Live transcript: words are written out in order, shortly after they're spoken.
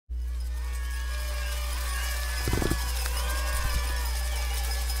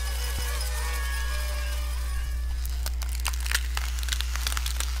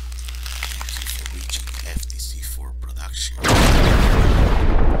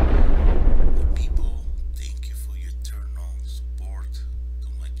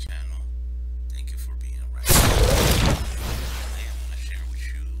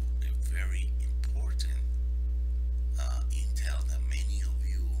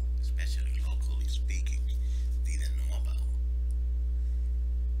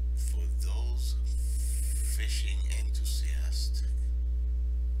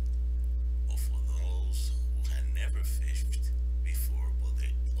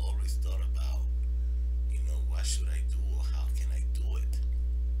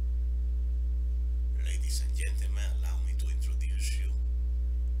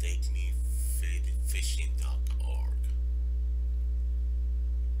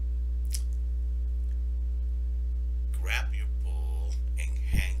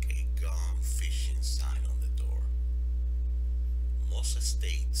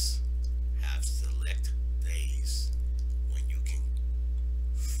states have select days when you can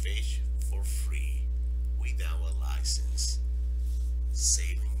fish for free without a license,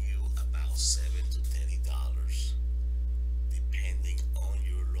 saving you about $7 to $10 depending on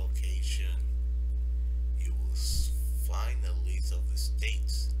your location. You will find a list of the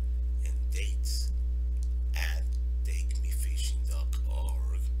states and dates at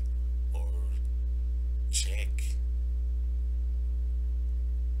takemefishing.org, or check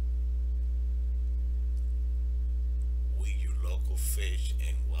with your local fish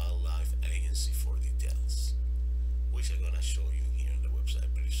and wildlife agency for details, which I'm gonna show you here on the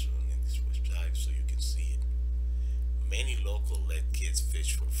website pretty soon in this website so you can see it. Many local let kids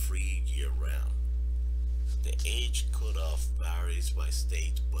fish for free year round. The age cutoff varies by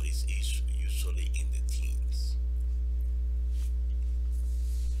state, but is usually in the teens.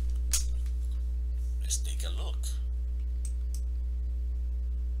 Let's take a look.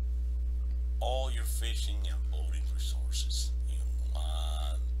 All your fishing and boating resources in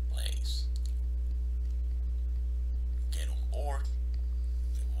one place. Get on board,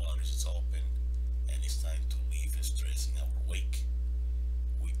 the water is open, and it's time to leave stress in our wake.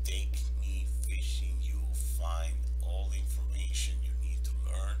 We take me fishing, you'll find all the information you need to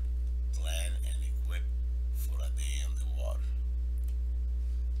learn, plan, and equip for a day on the water.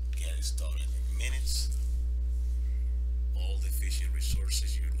 Get it started in minutes. All the fishing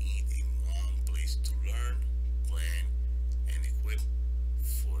resources you need in one place to learn, plan, and equip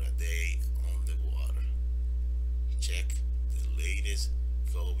for a day on the water. Check the latest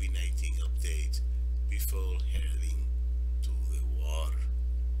COVID-19 updates before heading to the water.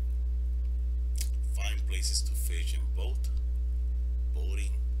 Find places to fish and boat.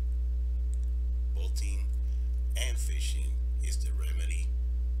 Boating, boating, and fishing is the remedy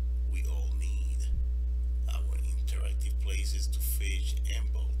we all need. Our interactive places to fish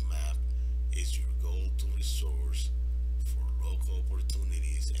and boat map is your go-to resource for local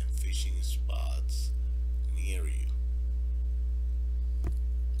opportunities and fishing spots near you.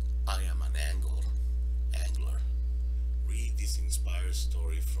 I am an angler. Read this inspired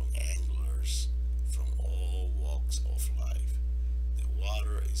story from anglers from all walks of life. The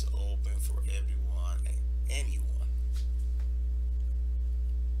water is open for everyone and anyone.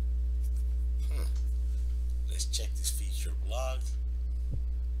 Let's check this feature blog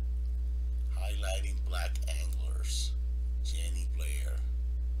highlighting black anglers. Jenny Blair.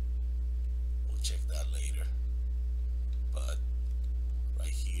 We'll check that later. But right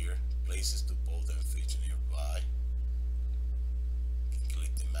here, places to boat and fish nearby. You can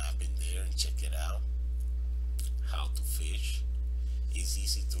click the map in there and check it out. How to fish. It's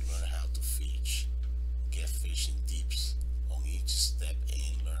easy to learn how to fish. Get fishing tips on each step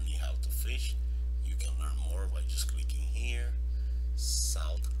in learning how to fish. You can learn more by just clicking here.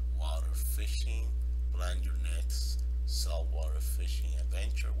 Saltwater fishing. Plan your next saltwater fishing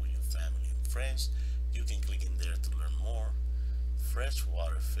adventure with your family and friends. You can click in there to learn more.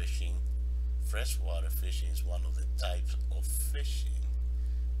 Freshwater fishing. Freshwater fishing is one of the types of fishing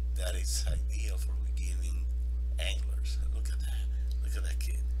that is ideal for beginning anglers. Look at that. Look at that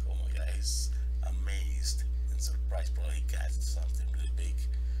kid. Oh my God, he's amazed and surprised. Probably he catches something really big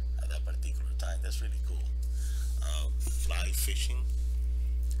at that particular time. That's really cool. Fly fishing.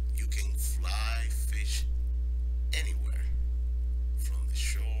 You can fly fish anywhere from the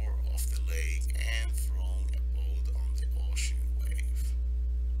shore of the lake and from a boat on the ocean wave.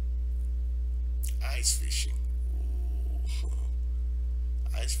 Ice fishing. Ooh.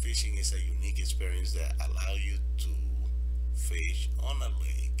 Ice fishing is a unique experience that allows you to fish on a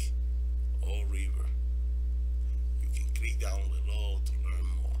lake or river. You can click down below to learn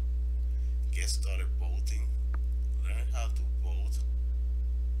more. Get started boating. Learn how to boat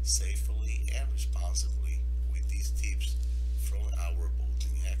safely and responsibly with these tips from our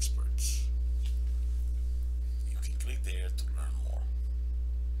boating experts. You can click there to learn more.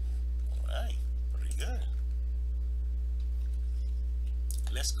 Alright, pretty good.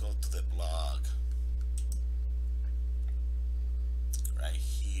 Let's go to the blog. Right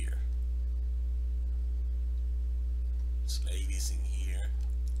here. This lady's in here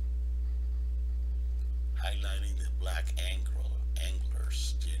highlighting the black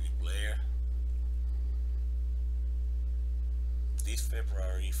anglers. Jenny Blair. This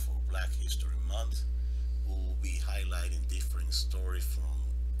February for Black History Month, we'll be highlighting different stories from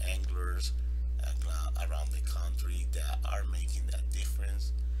anglers around the country that are making a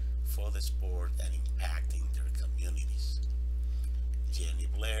difference for the sport and impacting their communities. Jenny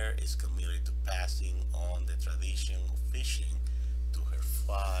Blair is committed to passing on the tradition of fishing to her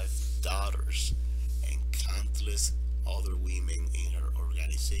 5 daughters and countless other women in her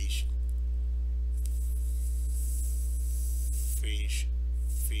organization, Fish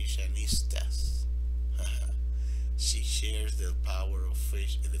Fissionistas. She shares the power of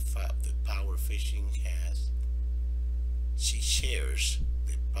fish, the power fishing has. She shares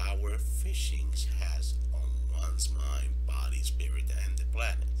the power fishing has on one's mind, body, spirit, and the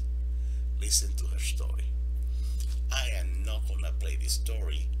planet. Listen to her story. I am not gonna play this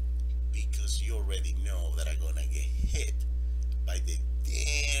story because you already know that I'm gonna get hit by the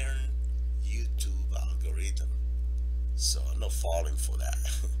damn YouTube algorithm. So I'm not falling for that.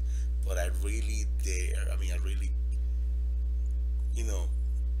 But I really dare, I really, you know,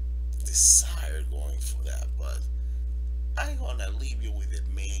 desire going for that. But I'm gonna leave you with the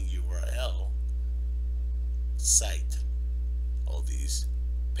main URL site of this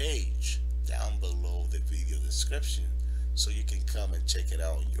page down below the video description so you can come and check it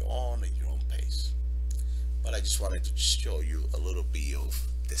out on your own at your own pace. But I just wanted to show you a little bit of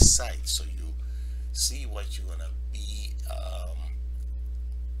the site so you see what you're gonna be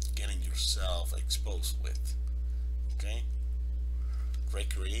getting yourself exposed with. Okay,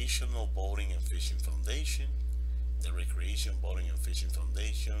 Recreational Boating and Fishing Foundation. The Recreation Boating and Fishing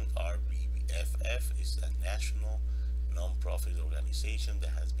Foundation, RBFF, is a national non-profit organization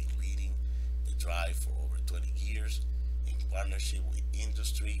that has been leading the drive for over 20 years in partnership with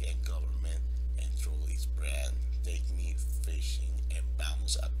industry and government, and through its brand Take Me Fishing and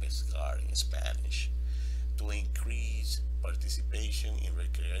Vamos a Pescar in Spanish, to increase participation in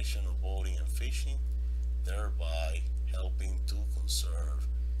recreational boating and fishing, thereby helping to conserve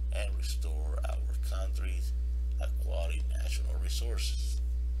and restore our country's aquatic natural resources.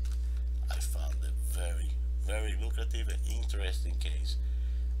 I found it very, very lucrative and interesting case,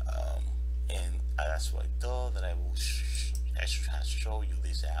 and that's why I thought that I should show you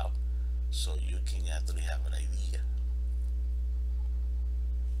this out so you can actually have an idea.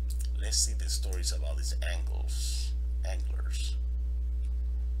 Let's see the stories about these anglers.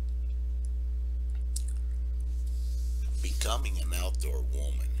 Becoming an outdoor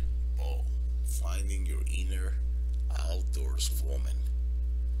woman. Oh, finding your inner outdoors woman.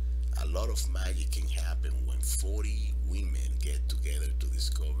 A lot of magic can happen when 40 women get together to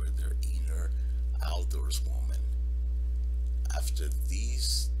discover their inner outdoors woman. After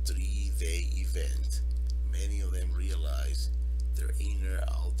this 3-day event, many of them realize their inner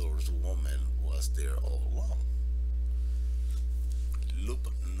outdoors woman was there all along. Loop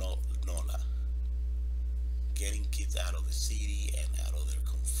Nola, getting kids out of the city and out of their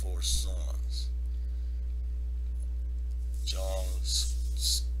comfort zones. John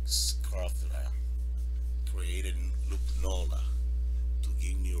Scarfla created Loop Nola to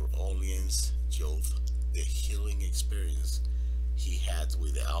give New Orleans youth the healing experience he had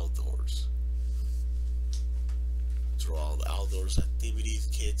with the outdoors. Throughout outdoors activities,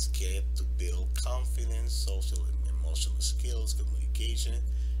 kids get to build confidence, social and emotional skills, communication,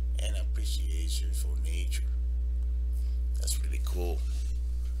 and appreciation for nature. That's really cool.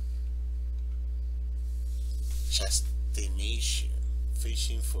 Chastination,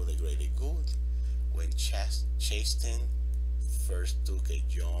 fishing for the greater good. When Chastain first took a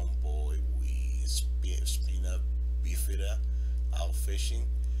young boy with spina bifida out fishing,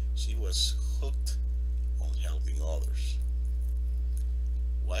 she was hooked on helping others.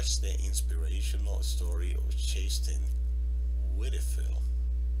 Watch the inspirational story of Chastain Whitfield,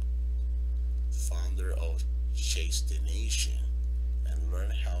 founder of Chastination, and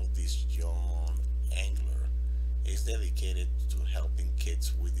learn how this young angler is dedicated to helping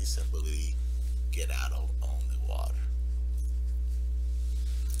kids with disability get out on the water.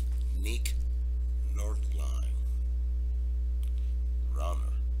 Nick Nordline,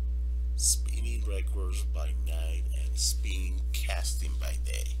 runner, spinning records by night and spin casting by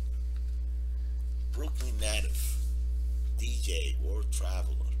day. Brooklyn native, DJ, world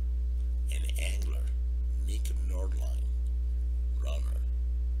traveler, and angler Nick Nordline, runner,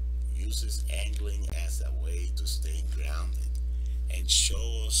 uses angling as a way to stay grounded and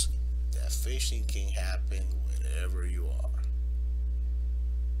shows that fishing can happen wherever you are.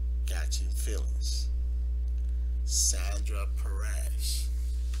 Catching feelings. Sandra Perez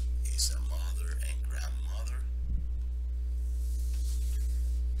is a mother and grandmother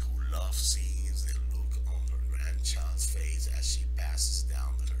who loves seeing the look on her grandchild's face as she passes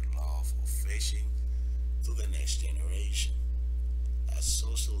down her love of fishing to the next generation. As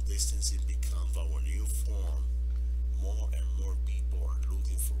social distancing becomes our new form, more and more people are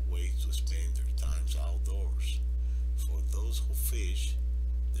looking for ways to spend their times outdoors. For those who fish,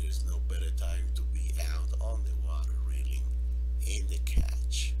 there is no better time to be out on the water reeling in the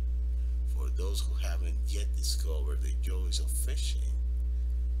catch. For those who haven't yet discovered the joys of fishing?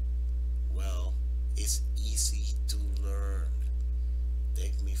 Well, it's easy to learn.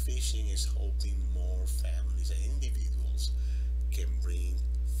 Take Me Fishing is hoping more families and individuals can bring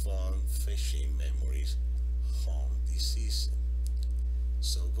fun fishing memories home this season.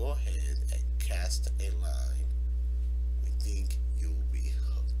 So go ahead and cast a line. We think you'll be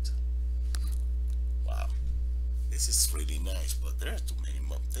hooked. Wow, this is really nice, but there are too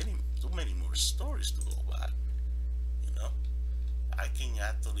many more stories to go by. You know, I can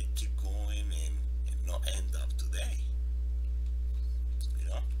actually keep going and not end up today. You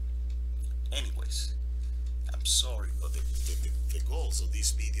know. Anyways, I'm sorry, but the goals of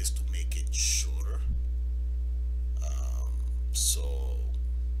this video is to make it shorter. So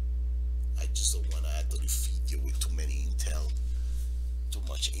I just don't want to actually feed you with too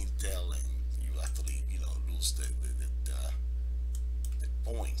much intel, and you actually, lose the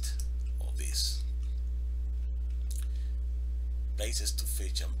point of this. Places to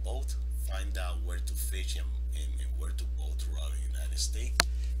fish and boat. Find out where to fish and where to boat throughout the United States.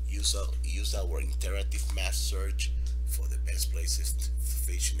 Use our interactive map search for the best places to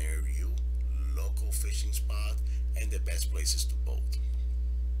fish near you, local fishing spot, and the best places to boat.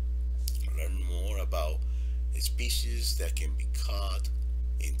 Learn more about the species that can be caught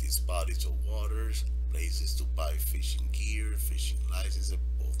in these bodies of waters, places to buy fishing gear, fishing licenses,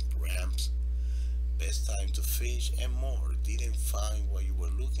 boat ramps, best time to fish, and more. Didn't find what you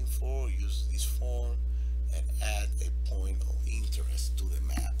were looking for? Use this form and add a point of interest to the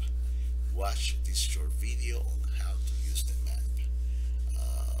map. Watch this short video on how to use the map.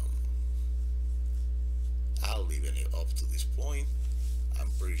 I'll leave it up to this point. I'm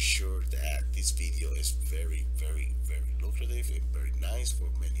pretty sure that this video is very, very, very lucrative and very nice for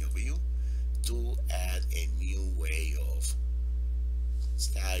many of you to add a new way of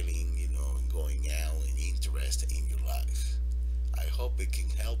styling, and going out and interest in your life. I hope it can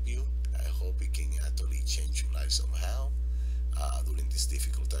help you. I hope it can actually change your life somehow during this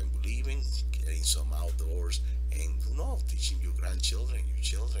difficult time we're living, getting some outdoors, and who knows, teaching your grandchildren, your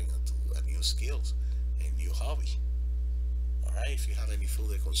children a new skills, a new hobby. Alright, if you have any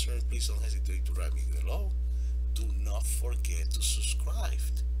further concerns, please don't hesitate to write me below. Do not forget to subscribe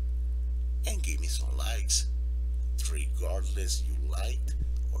and give me some likes, regardless you liked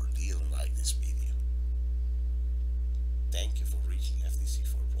or didn't like this video. Thank you for reaching FTC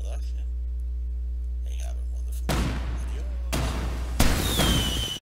for production, and have a wonderful day. Adios.